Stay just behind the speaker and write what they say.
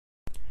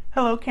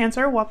Hello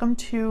Cancer, welcome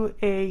to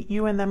a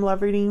you and them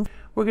love reading.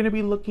 We're going to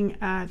be looking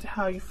at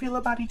how you feel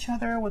about each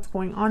other, what's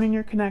going on in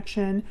your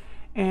connection,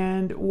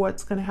 and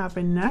what's going to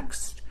happen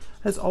next.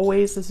 As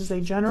always, this is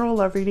a general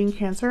love reading,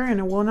 Cancer, and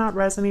it will not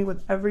resonate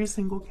with every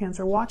single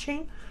Cancer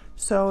watching.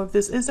 So if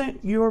this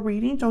isn't your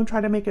reading, don't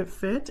try to make it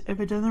fit. If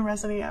it doesn't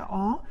resonate at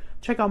all,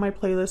 check out my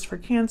playlist for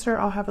Cancer.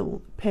 I'll have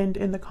it pinned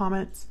in the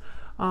comments.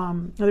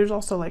 There's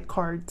also like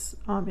cards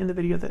in the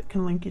video that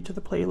can link you to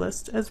the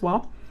playlist as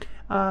well.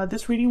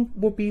 This reading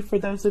will be for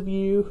those of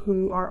you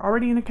who are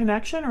already in a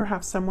connection or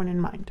have someone in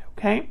mind,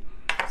 okay?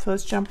 So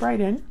let's jump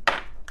right in.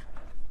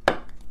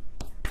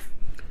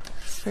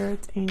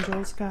 Spirits,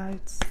 angels,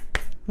 guides,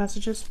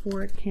 messages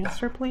for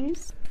Cancer,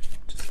 please.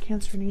 Just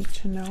Cancer need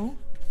to know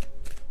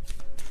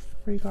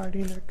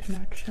regarding their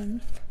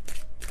connection.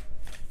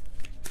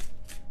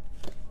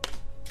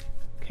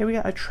 Okay, we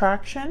got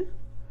attraction.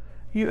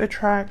 You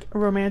attract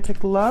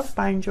romantic love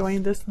by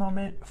enjoying this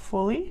moment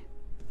fully.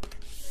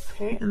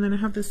 Okay, and then I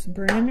have this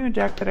brand new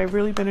deck that I've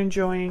really been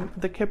enjoying,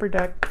 the Kipper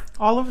deck.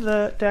 All of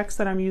the decks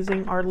that I'm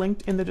using are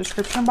linked in the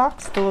description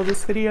box below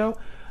this video,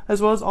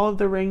 as well as all of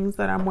the rings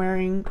that I'm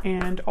wearing,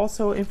 and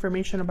also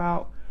information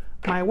about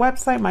my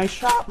website, my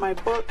shop, my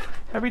book.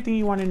 Everything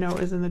you want to know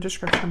is in the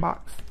description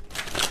box.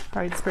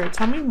 All right, Spirit,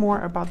 tell me more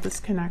about this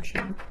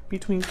connection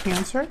between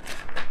Cancer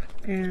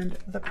and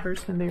the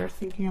person they are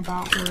thinking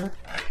about or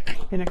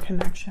in a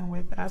connection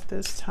with at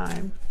this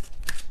time.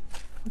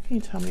 What can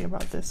you tell me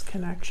about this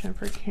connection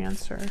for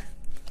Cancer?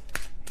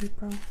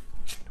 April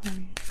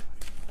 2020.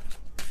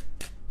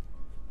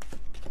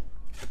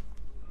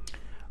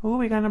 Oh,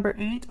 we got number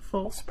 8,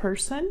 false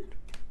person.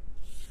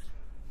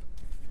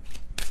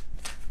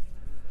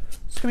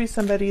 This could be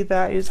somebody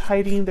that is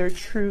hiding their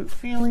true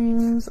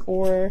feelings,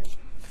 or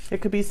it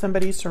could be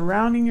somebody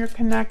surrounding your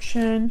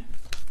connection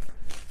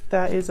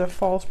that is a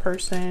false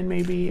person,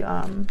 maybe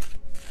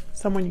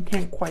someone you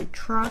can't quite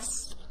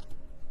trust.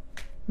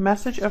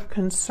 Message of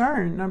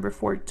concern, number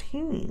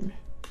 14.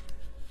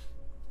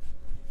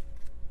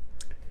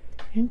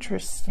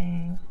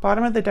 Interesting.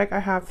 Bottom of the deck, I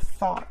have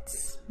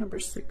thoughts, number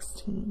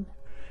 16.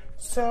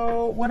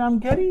 So what I'm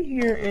getting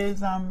here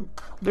is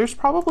there's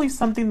probably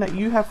something that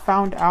you have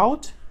found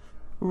out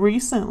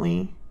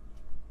recently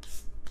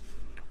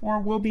or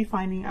will be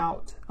finding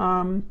out.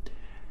 And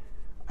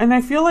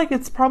I feel like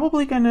it's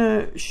probably going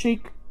to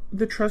shake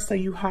the trust that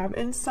you have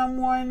in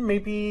someone.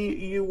 Maybe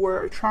you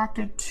were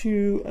attracted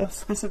to a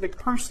specific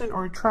person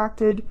or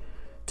attracted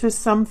to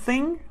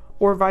something,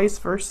 or vice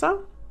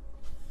versa.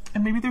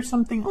 And maybe there's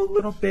something a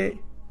little bit,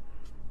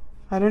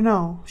 I don't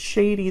know,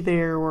 shady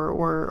there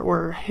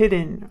or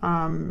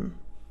hidden.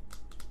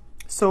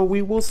 So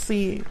we will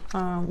see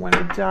when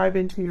I dive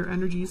into your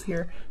energies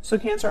here. So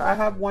Cancer, I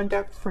have one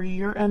deck for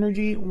your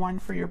energy, one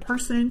for your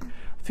person.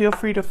 Feel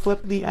free to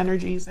flip the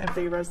energies if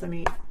they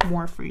resonate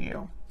more for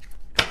you.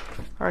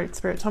 All right,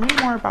 Spirit, tell me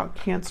more about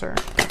Cancer.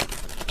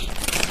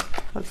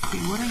 Let's see,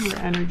 what are your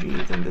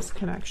energies in this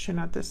connection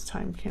at this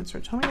time, Cancer?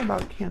 Tell me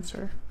about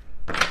Cancer.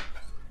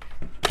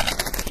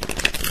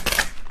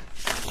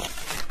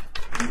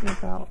 Tell me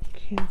about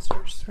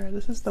Cancer, Spirit.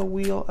 This is the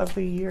Wheel of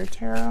the Year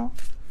Tarot.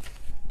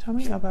 Tell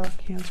me about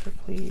Cancer,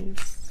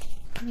 please.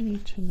 I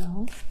need to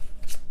know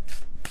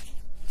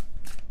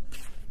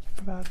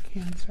about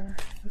Cancer,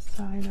 the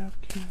sign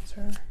of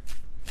Cancer.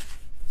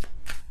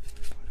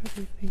 What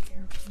do we think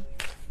here, please?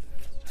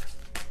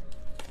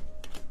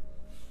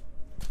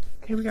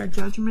 Okay, we got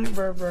Judgment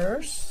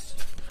reverse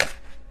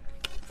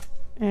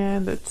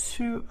and the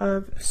 2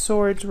 of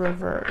Swords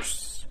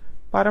reverse.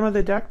 Bottom of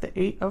the deck, the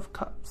 8 of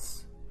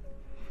Cups.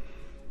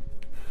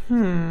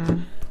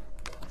 Give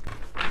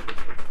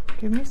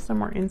me some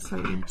more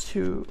insight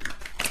into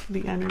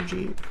the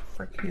energy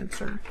for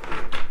Cancer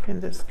in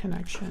this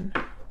connection.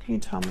 Can you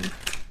tell me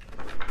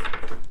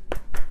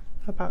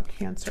about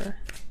Cancer?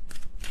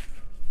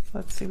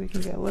 Let's see, we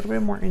can get a little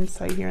bit more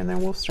insight here and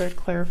then we'll start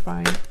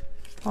clarifying.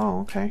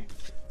 Oh, okay.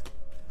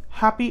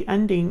 Happy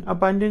ending,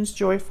 abundance,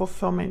 joy,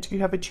 fulfillment. You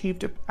have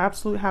achieved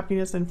absolute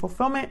happiness and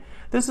fulfillment.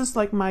 This is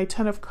like my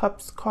 10 of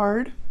Cups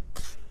card.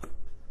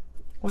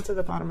 What's at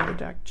the bottom of the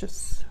deck?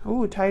 Just,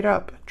 oh, tied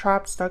up,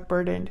 trapped, stuck,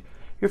 burdened.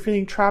 You're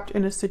feeling trapped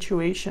in a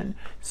situation.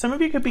 Some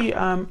of you could be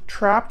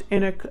trapped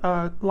in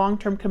a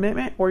long-term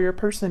commitment, or your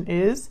person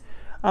is.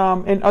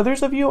 And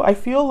others of you, I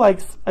feel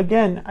like,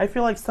 again, I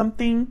feel like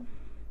something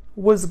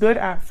was good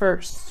at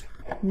first.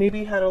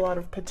 Maybe had a lot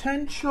of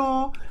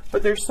potential,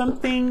 but there's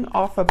something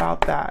off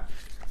about that.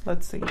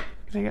 Let's see. Can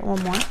I get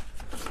one more?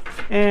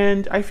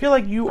 And I feel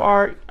like you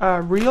are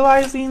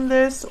realizing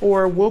this,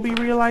 or will be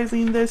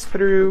realizing this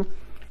through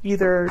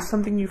either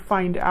something you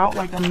find out,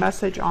 like a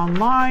message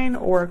online,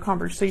 or a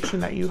conversation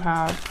that you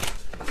have.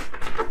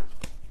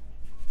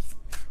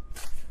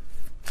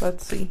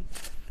 Let's see.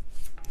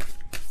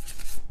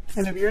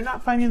 And if you're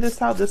not finding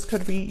this out, this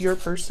could be your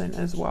person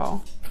as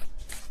well.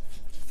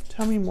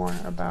 Tell me more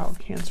about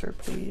Cancer,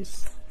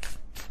 please.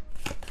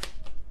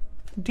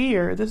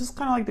 Deer, this is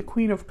kind of like the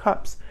Queen of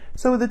Cups.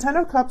 So with the 10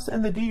 of Cups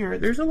and the Deer,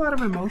 there's a lot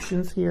of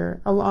emotions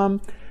here.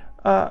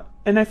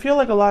 And I feel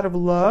like a lot of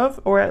love,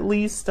 or at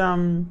least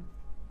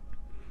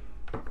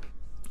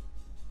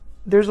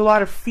there's a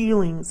lot of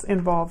feelings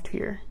involved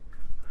here.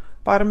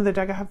 Bottom of the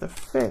deck, I have the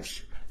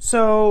fish.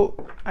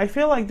 So I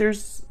feel like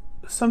there's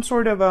some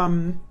sort of,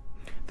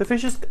 the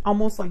fish is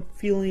almost like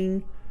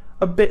feeling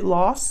a bit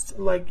lost,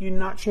 like you're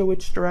not sure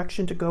which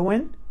direction to go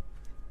in.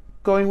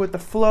 Going with the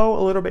flow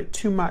a little bit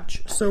too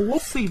much. So we'll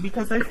see,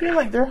 because I feel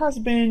like there has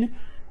been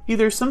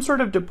either some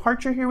sort of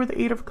departure here with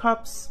the Eight of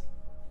Cups,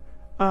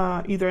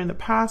 either in the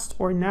past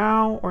or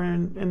now or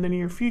in the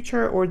near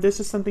future, or this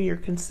is something you're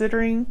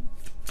considering.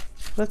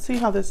 Let's see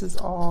how this is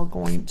all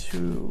going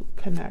to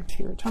connect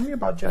here. Tell me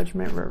about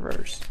Judgment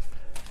reverse.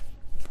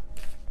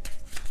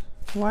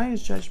 Why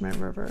is Judgment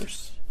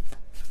reverse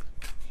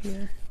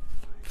here?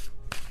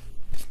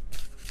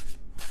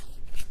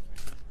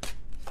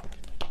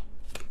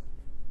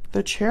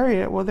 The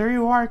Chariot. Well, there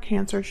you are,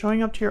 Cancer,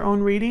 showing up to your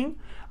own reading.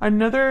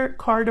 Another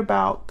card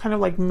about kind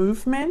of like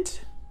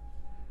movement.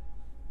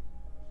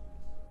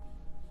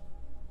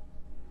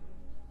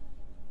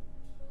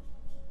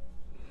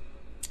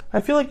 I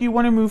feel like you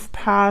want to move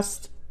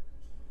past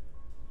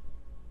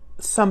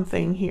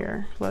something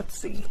here. Let's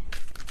see.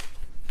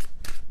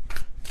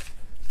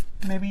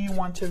 Maybe you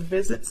want to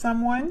visit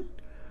someone,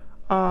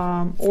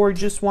 or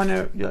just want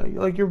to,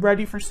 like, you're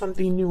ready for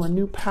something new, a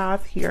new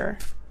path here.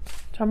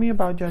 Tell me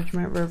about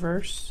Judgment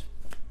reverse.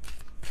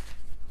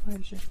 Why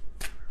is it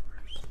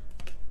reverse?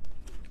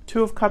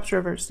 Two of Cups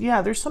reverse.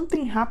 Yeah, there's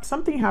something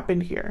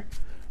happened here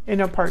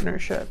in a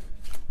partnership.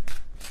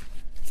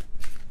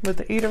 With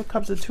the Eight of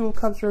Cups, the Two of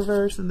Cups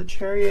reverse, and the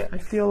Chariot, I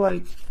feel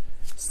like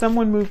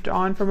someone moved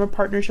on from a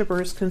partnership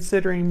or is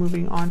considering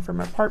moving on from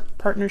a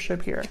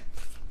partnership here.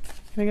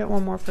 Can I get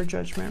one more for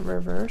Judgment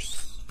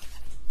reverse?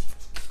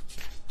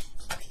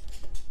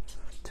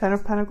 Ten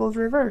of Pentacles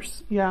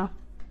reverse. Yeah.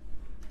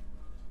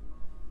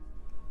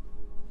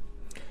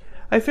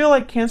 I feel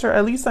like, Cancer,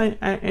 at least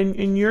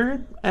in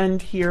your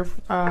end here,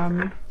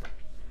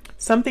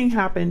 something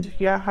happened.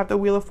 Yeah, have the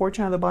Wheel of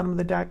Fortune at the bottom of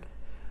the deck.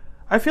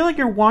 I feel like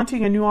you're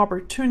wanting a new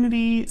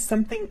opportunity,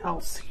 something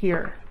else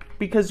here,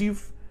 because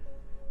you've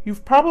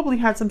probably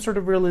had some sort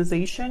of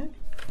realization,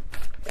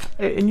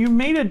 and you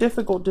made a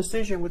difficult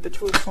decision with the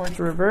Two of Swords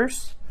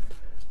reverse.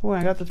 Oh,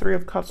 I got the Three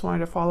of Cups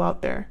wanting to fall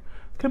out there.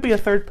 Could be a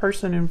third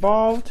person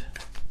involved.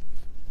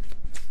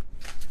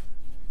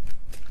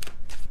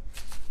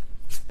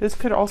 This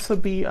could also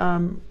be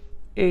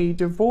a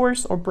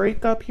divorce or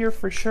breakup here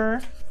for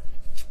sure.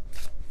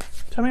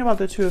 Tell me about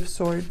the Two of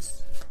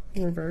Swords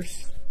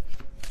reverse.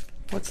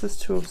 What's this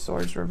Two of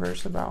Swords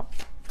reverse about?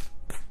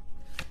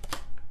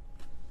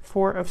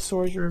 Four of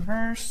Swords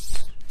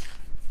reverse.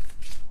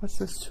 What's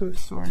this Two of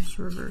Swords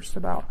reverse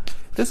about?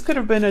 This could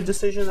have been a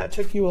decision that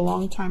took you a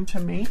long time to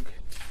make.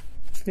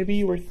 Maybe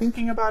you were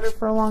thinking about it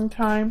for a long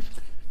time.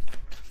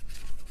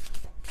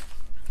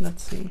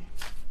 Let's see.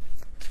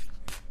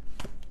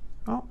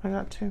 Oh, I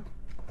got two.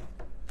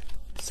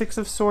 Six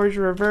of Swords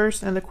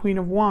reverse and the Queen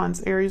of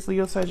Wands, Aries,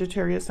 Leo,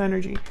 Sagittarius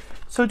energy.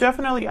 So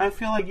definitely I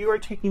feel like you are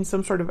taking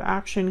some sort of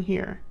action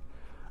here.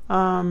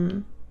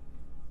 Something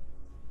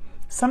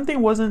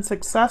wasn't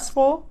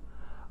successful.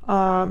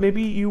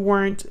 Maybe you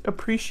weren't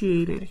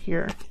appreciated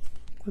here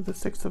with the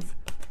Six of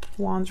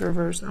Wands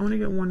reverse. I want to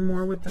get one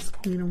more with this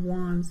Queen of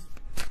Wands.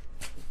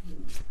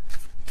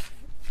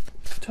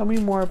 Tell me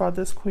more about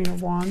this Queen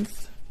of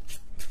Wands.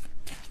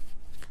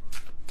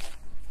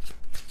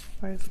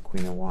 Why is the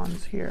Queen of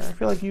Wands here? I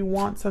feel like you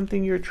want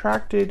something, you're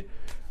attracted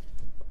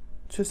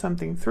to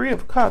something. Three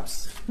of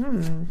Cups.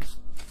 Can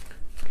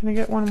I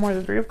get one more?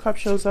 The Three of Cups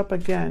shows up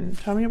again.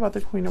 Tell me about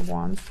the Queen of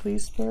Wands,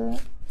 please,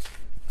 Spirit.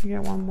 Can I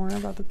get one more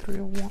about the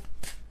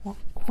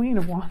Queen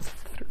of Wands?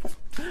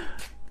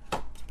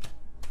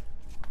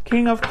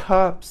 King of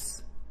Cups.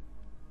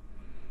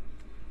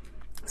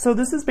 So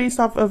this is based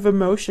off of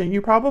emotion.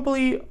 You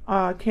probably,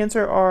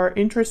 Cancer, are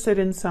interested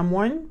in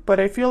someone, but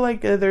I feel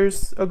like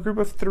there's a group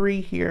of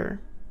three here.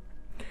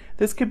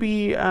 This could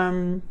be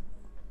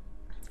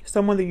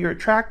someone that you're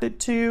attracted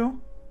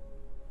to.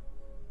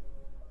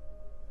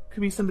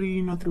 Could be somebody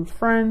you know through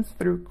friends,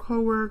 through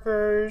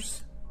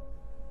coworkers.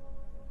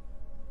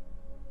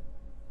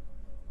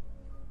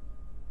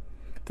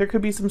 There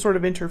could be some sort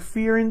of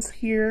interference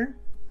here.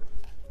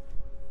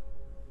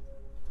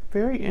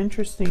 Very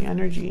interesting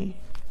energy.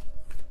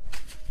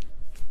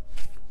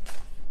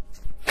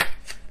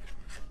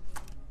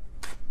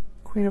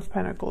 Queen of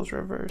Pentacles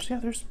reverse. Yeah,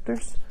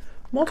 there's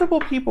multiple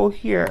people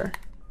here.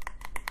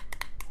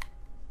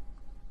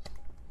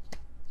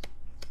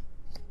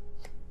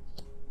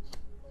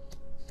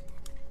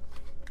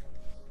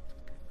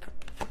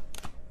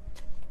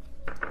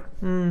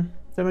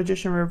 The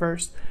Magician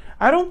reverse.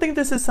 I don't think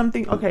this is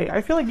something, okay,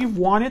 I feel like you've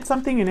wanted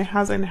something and it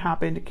hasn't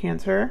happened,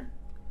 Cancer.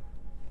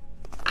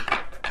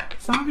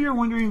 Some of you are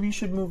wondering if you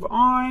should move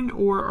on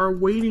or are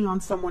waiting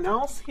on someone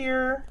else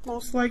here,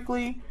 most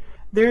likely.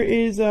 There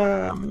is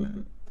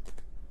there's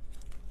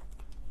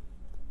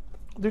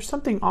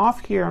something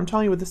off here. I'm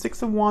telling you, with the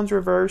Six of Wands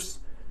reverse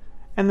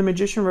and the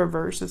Magician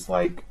reverse, it's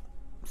like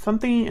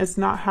something is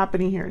not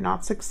happening here,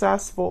 not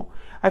successful.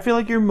 I feel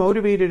like you're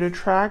motivated,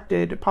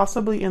 attracted,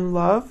 possibly in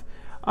love.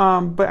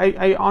 But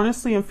I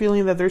honestly am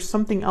feeling that there's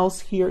something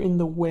else here in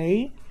the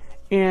way.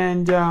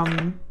 And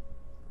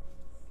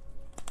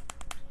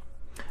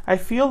I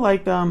feel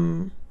like,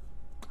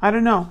 I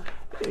don't know,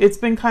 it's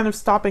been kind of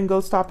stop and go,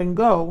 stop and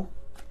go.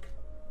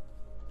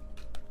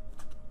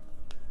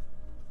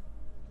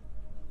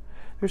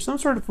 There's some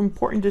sort of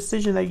important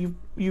decision that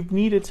you've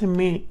needed to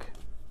make.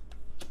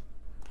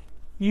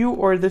 You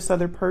or this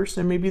other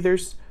person. Maybe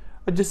there's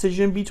a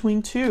decision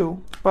between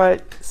two,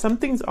 but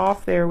something's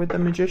off there with the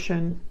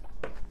Magician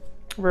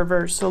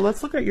reverse. So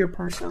let's look at your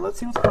person. Let's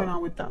see what's going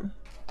on with them.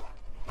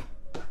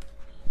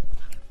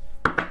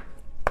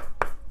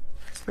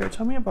 Spirit,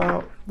 tell me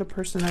about the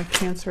person that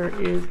Cancer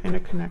is in a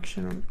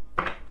connection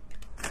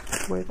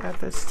with at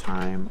this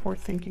time, or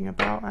thinking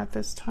about at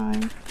this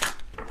time.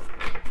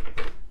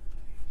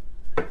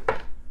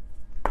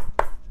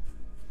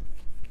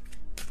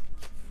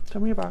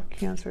 Tell me about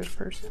Cancer's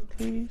person,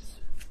 please.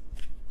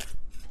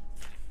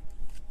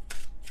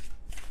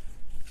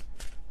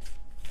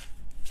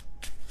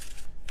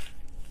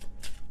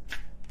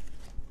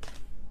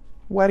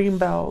 Wedding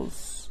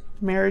bells,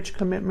 marriage,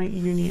 commitment,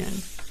 union.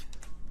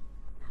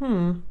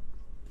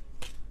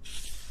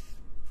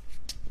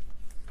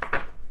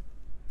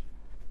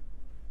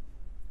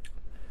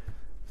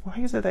 Why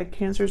is it that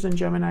Cancers and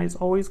Geminis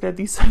always get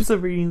these types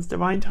of readings?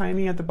 Divine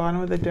timing at the bottom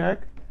of the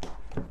deck.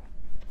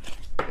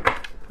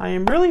 I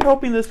am really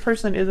hoping this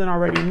person isn't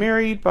already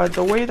married, but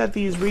the way that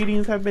these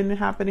readings have been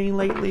happening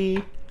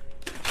lately,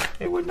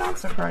 it would not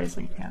surprise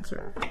me,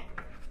 Cancer.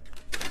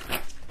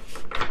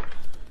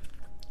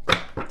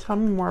 Tell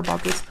me more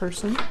about this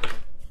person.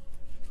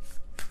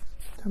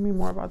 Tell me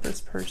more about this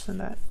person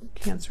that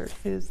Cancer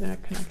is in a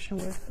connection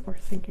with or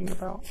thinking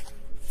about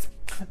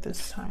at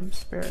this time,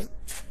 Spirit.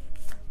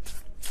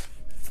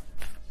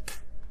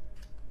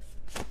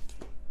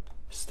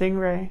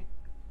 Stingray.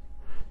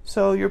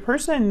 So your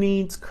person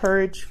needs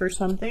courage for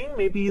something.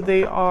 Maybe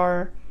they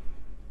are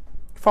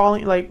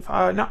falling, like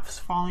not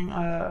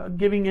falling,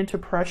 giving into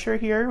pressure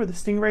here. With the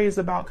Stingray is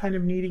about kind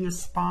of needing a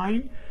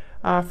spine,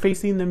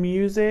 facing the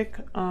music,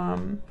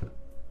 and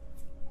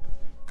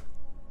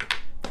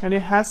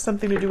it has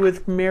something to do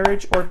with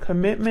marriage or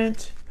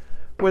commitment,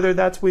 whether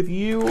that's with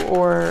you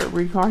or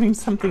regarding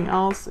something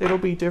else. It'll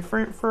be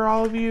different for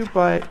all of you,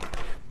 but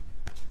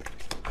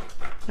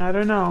I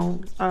don't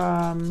know.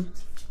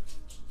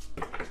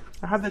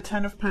 I have the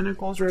Ten of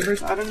Pentacles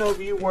reverse. I don't know if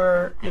you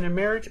were in a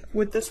marriage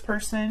with this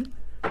person,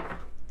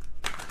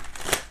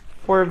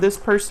 or if this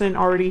person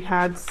already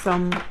had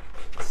something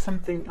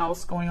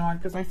else going on,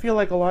 because I feel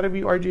like a lot of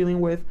you are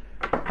dealing with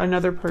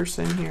another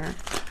person here.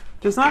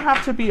 Does not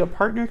have to be a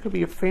partner, could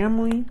be a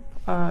family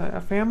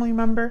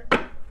member.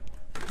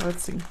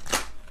 Let's see.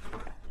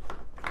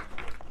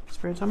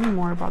 Spirit, tell me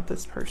more about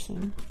this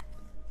person.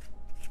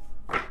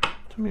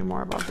 Tell me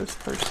more about this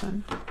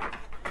person.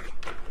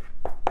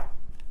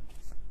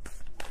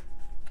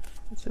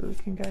 Let's see what we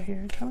can get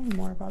here. Tell me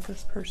more about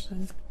this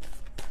person.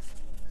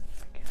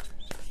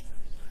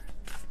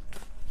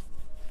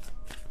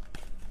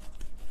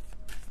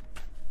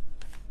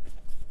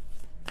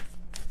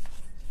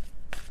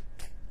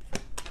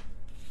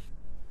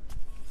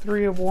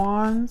 Three of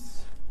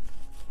Wands.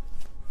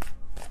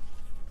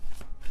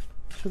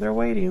 So they're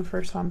waiting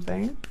for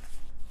something,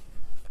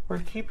 or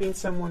keeping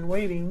someone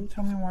waiting.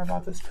 Tell me more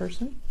about this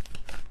person.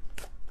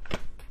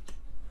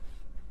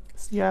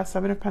 Yeah,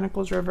 Seven of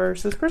Pentacles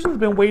reverse. This person's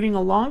been waiting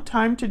a long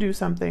time to do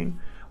something,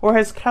 or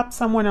has kept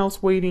someone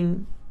else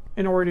waiting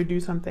in order to do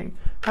something.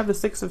 I have the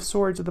Six of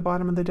Swords at the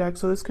bottom of the deck,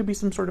 so this could be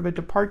some sort of a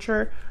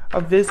departure, a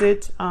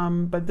visit,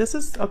 but this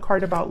is a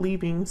card about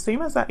leaving,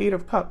 same as that Eight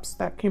of Cups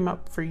that came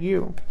up for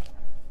you.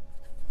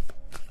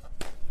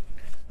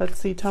 Let's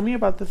see, tell me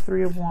about the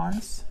Three of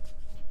Wands.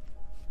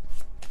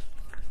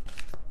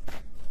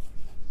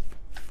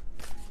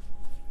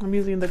 I'm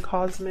using the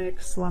Cosmic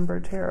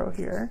Slumber Tarot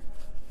here.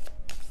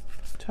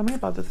 Tell me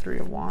about the Three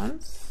of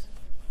Wands.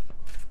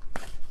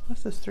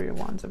 What's this Three of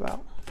Wands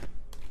about?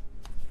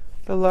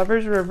 The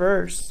Lover's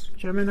reverse,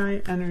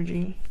 Gemini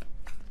energy.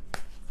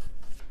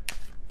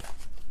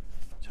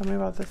 Tell me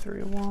about the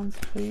Three of Wands,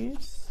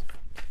 please.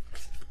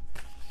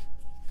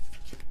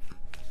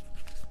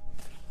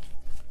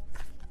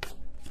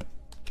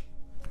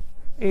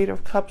 Eight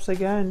of Cups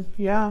again,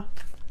 yeah.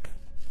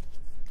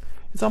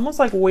 It's almost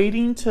like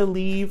waiting to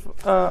leave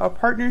a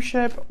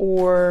partnership,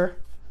 or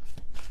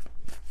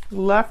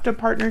left a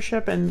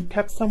partnership and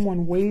kept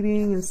someone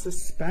waiting in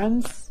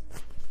suspense.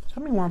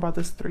 Tell me more about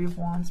this Three of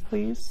Wands,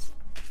 please.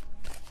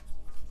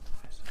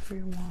 There's the Three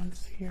of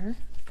Wands here.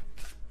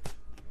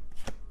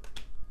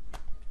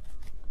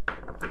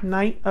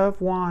 Knight of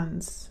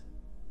Wands.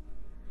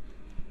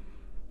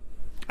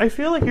 I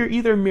feel like you're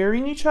either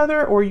marrying each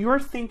other, or you're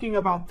thinking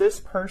about this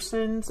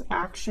person's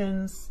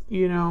actions,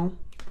 you know,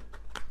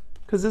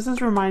 because this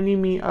is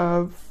reminding me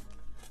of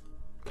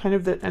kind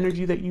of the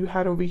energy that you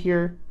had over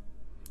here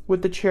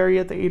with the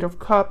Chariot, the Eight of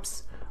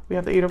Cups. We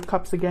have the Eight of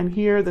Cups again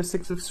here. The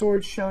Six of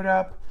Swords showed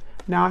up.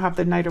 Now I have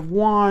the Knight of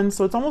Wands.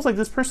 So it's almost like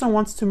this person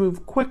wants to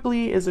move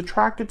quickly, is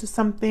attracted to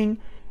something,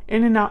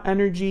 in and out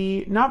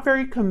energy, not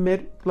very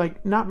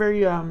not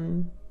very,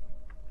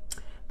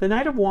 the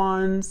Knight of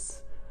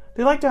Wands,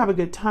 they like to have a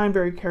good time,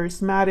 very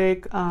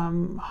charismatic,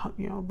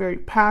 you know, very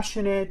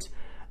passionate.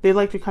 They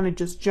like to kind of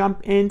just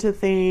jump into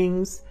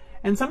things,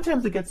 and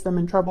sometimes it gets them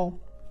in trouble.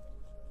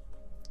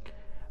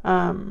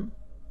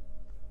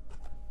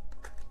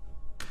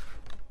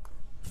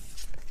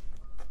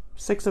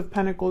 Six of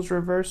Pentacles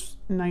reverse,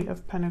 Knight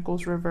of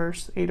Pentacles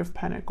reverse, Eight of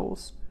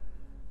Pentacles.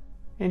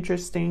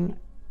 Interesting.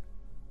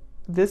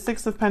 This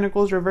Six of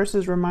Pentacles reverse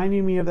is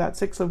reminding me of that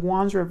Six of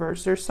Wands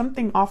reverse. There's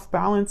something off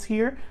balance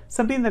here,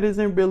 something that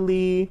isn't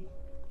really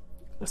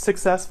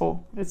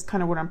successful. It's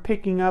kind of what I'm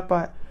picking up,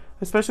 but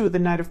especially with the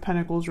Knight of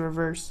Pentacles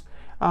reverse.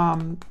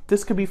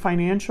 This could be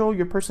financial.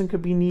 Your person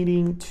could be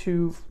needing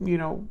to, you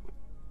know,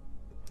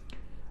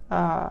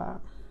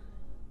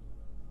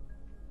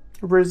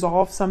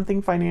 resolve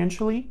something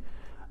financially.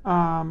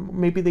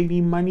 Maybe they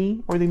need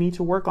money, or they need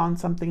to work on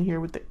something here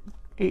with the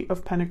Eight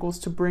of Pentacles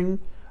to bring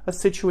a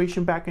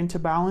situation back into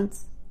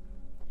balance.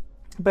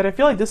 But I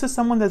feel like this is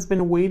someone that's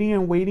been waiting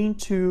and waiting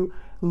to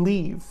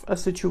leave a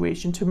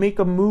situation, to make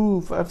a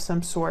move of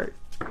some sort.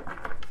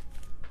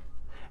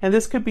 And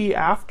this could be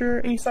after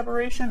a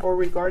separation or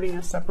regarding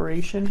a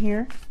separation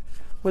here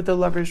with the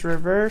Lovers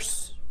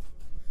reverse.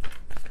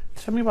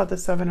 Tell me about the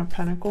Seven of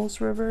Pentacles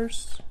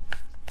reverse.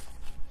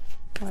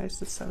 Why is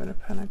the Seven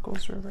of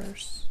Pentacles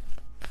reverse?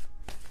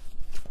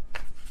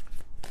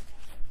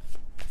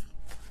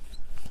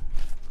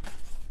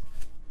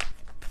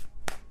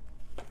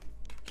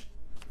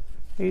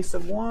 Ace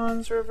of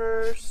Wands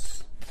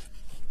reverse.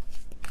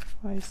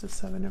 Why is the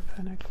Seven of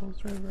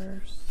Pentacles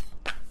reverse?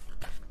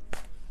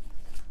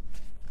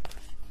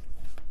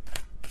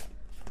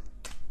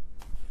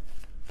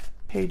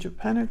 Page of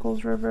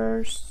Pentacles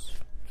reverse.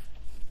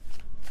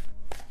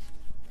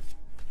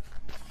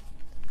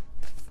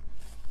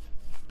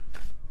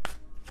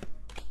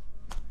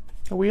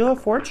 The Wheel of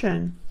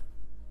Fortune.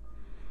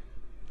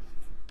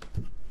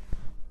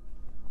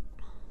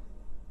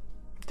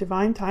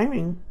 Divine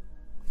timing.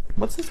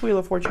 What's this Wheel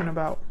of Fortune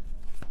about?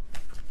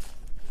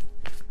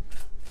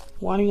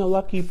 Wanting a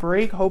lucky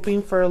break,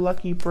 hoping for a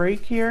lucky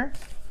break here.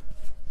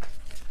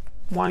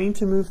 Wanting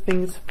to move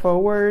things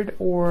forward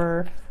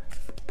or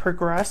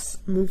progress,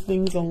 move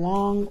things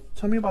along.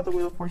 Tell me about the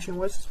Wheel of Fortune.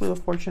 What's this Wheel of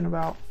Fortune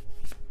about?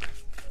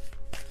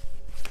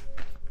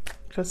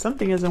 Because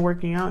something isn't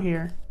working out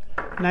here.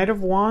 Knight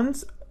of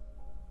Wands.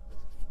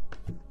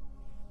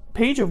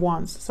 Page of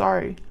Wands,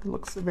 sorry. It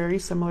looks very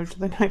similar to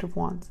the Knight of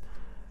Wands.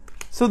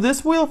 So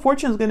this Wheel of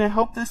Fortune is going to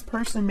help this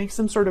person make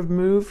some sort of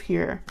move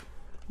here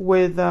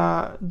with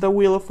the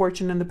Wheel of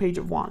Fortune and the Page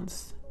of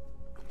Wands.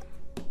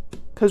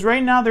 Because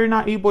right now they're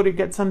not able to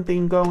get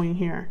something going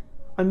here.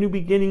 A new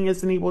beginning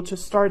isn't able to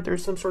start.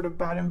 There's some sort of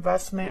bad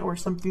investment or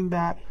something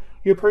that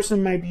your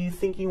person might be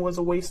thinking was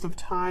a waste of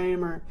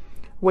time or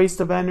waste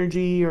of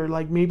energy, or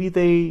like maybe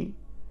they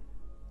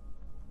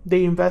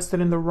invested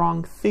in the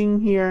wrong thing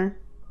here.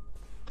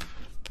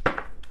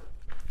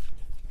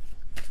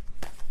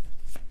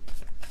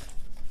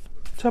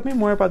 Tell me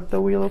more about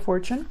the Wheel of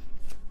Fortune.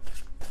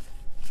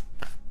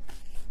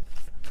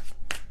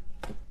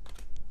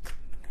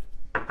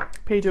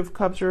 Page of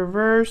Cups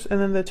reverse, and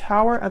then the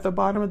Tower at the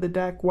bottom of the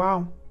deck.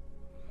 Wow.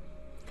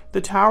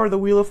 The Tower, the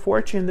Wheel of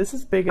Fortune, this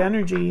is big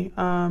energy.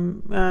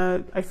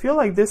 I feel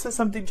like this is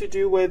something to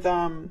do with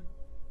some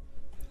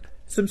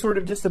sort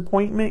of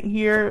disappointment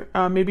here.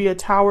 Maybe a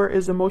Tower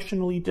is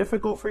emotionally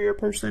difficult for your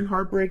person,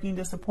 heartbreaking,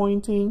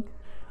 disappointing.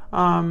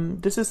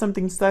 This is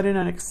something sudden,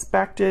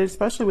 unexpected,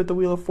 especially with the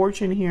Wheel of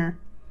Fortune here.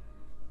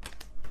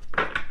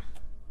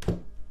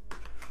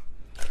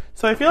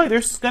 So I feel like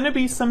there's going to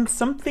be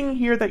something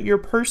here that your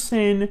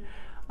person,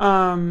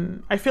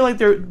 I feel like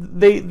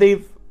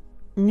they've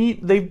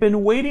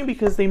been waiting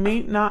because they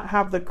may not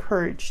have the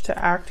courage to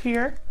act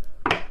here.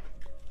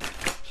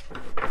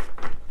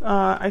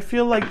 I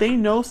feel like they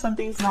know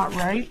something's not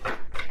right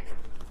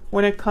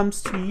when it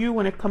comes to you,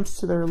 when it comes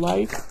to their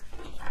life.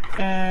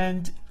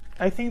 And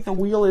I think the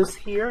wheel is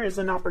here as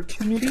an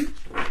opportunity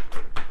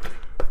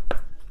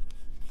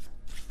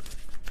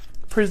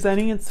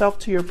presenting itself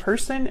to your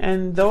person,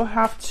 and they'll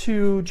have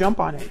to jump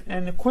on it,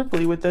 and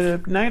quickly. With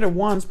the Knight of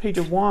Wands, Page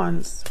of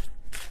Wands,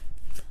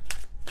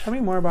 tell me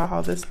more about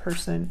how this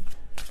person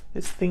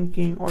is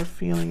thinking or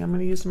feeling. I'm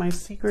going to use my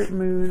Secret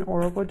Moon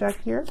Oracle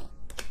deck here.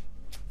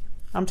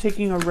 I'm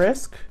taking a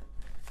risk.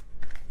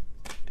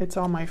 It's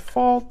all my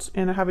fault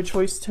and I have a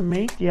choice to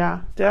make.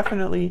 Yeah,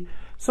 definitely.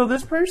 So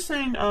this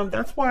person,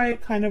 that's why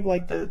kind of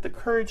like the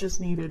courage is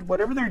needed.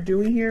 Whatever they're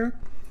doing here,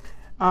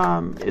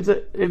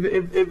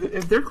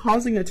 if they're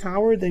causing a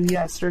tower, then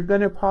yes, they're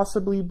going to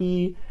possibly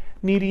be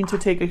needing to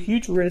take a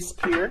huge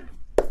risk here.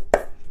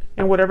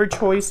 And whatever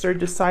choice they're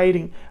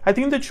deciding, I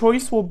think the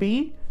choice will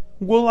be,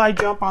 will I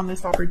jump on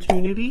this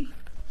opportunity?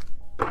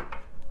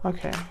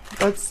 Okay,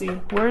 let's see.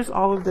 Where's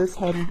all of this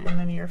headed in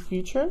the near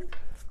future?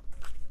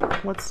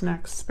 What's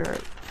next,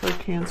 Spirit, for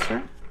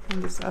Cancer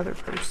and this other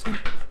person?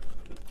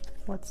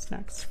 What's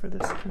next for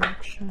this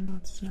connection?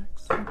 What's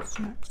next? What's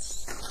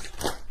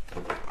next?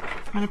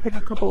 I'm going to pick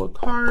a couple of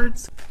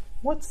cards.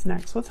 What's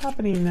next? What's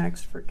happening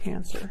next for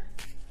Cancer?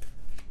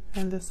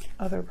 And this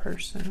other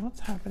person,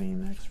 what's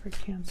happening next for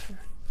Cancer?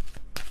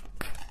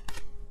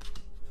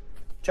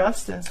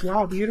 Justice.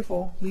 Wow,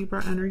 beautiful.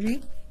 Libra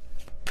energy.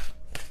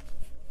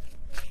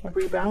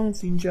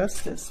 Rebalancing,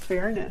 justice,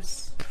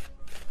 fairness.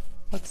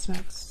 What's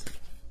next?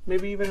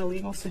 Maybe even a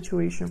legal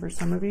situation for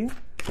some of you.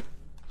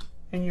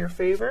 In your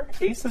favor.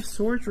 Ace of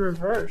Swords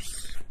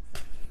reverse.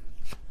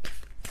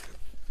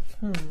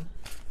 What's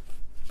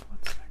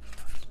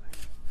next?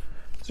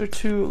 These are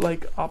two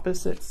like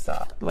opposite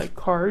stuff, like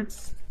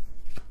cards.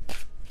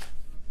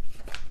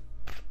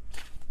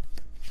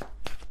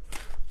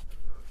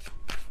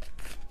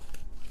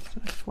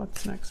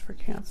 What's next for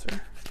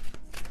Cancer?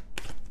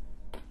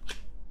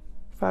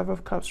 Five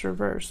of Cups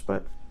reverse,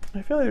 but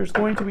I feel like there's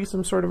going to be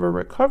some sort of a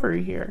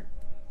recovery here.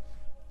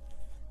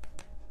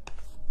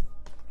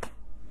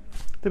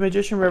 The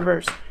Magician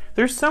reverse.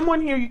 There's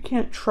someone here you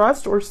can't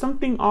trust, or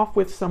something off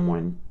with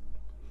someone.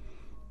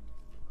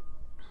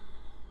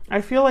 I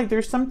feel like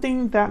there's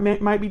something that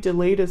might be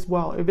delayed as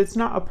well. If it's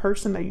not a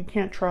person that you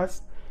can't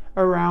trust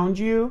around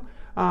you,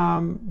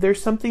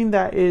 there's something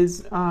that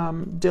is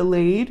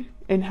delayed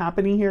in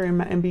happening here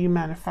and being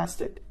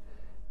manifested.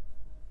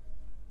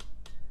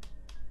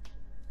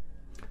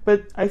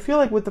 But I feel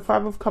like with the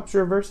Five of Cups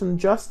reverse and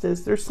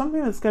Justice, there's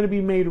something that's going to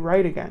be made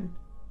right again.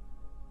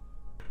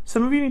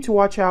 Some of you need to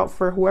watch out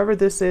for whoever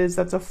this is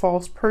that's a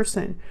false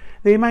person.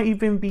 They might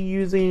even be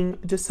using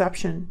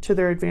deception to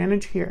their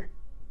advantage here.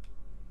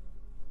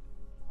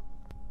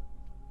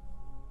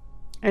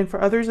 And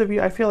for others of you,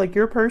 I feel like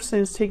your person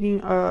is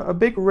taking a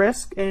big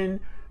risk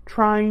in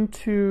trying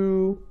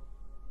to,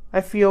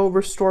 I feel,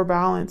 restore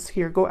balance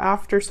here. Go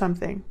after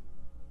something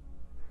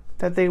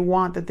that they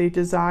want, that they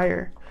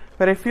desire.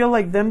 But I feel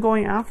like them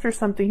going after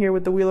something here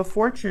with the Wheel of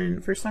Fortune,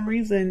 for some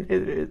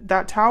reason,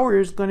 that Tower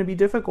is going to be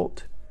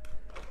difficult.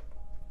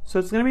 So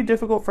it's going to be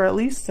difficult for at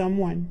least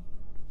someone.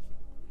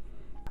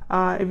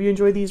 If you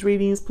enjoy these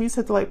readings, please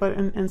hit the like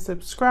button and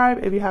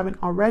subscribe if you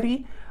haven't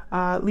already.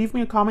 Leave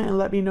me a comment and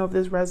let me know if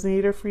this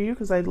resonated for you,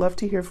 because I'd love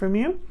to hear from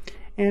you.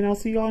 And I'll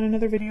see you all in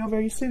another video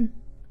very soon.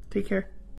 Take care.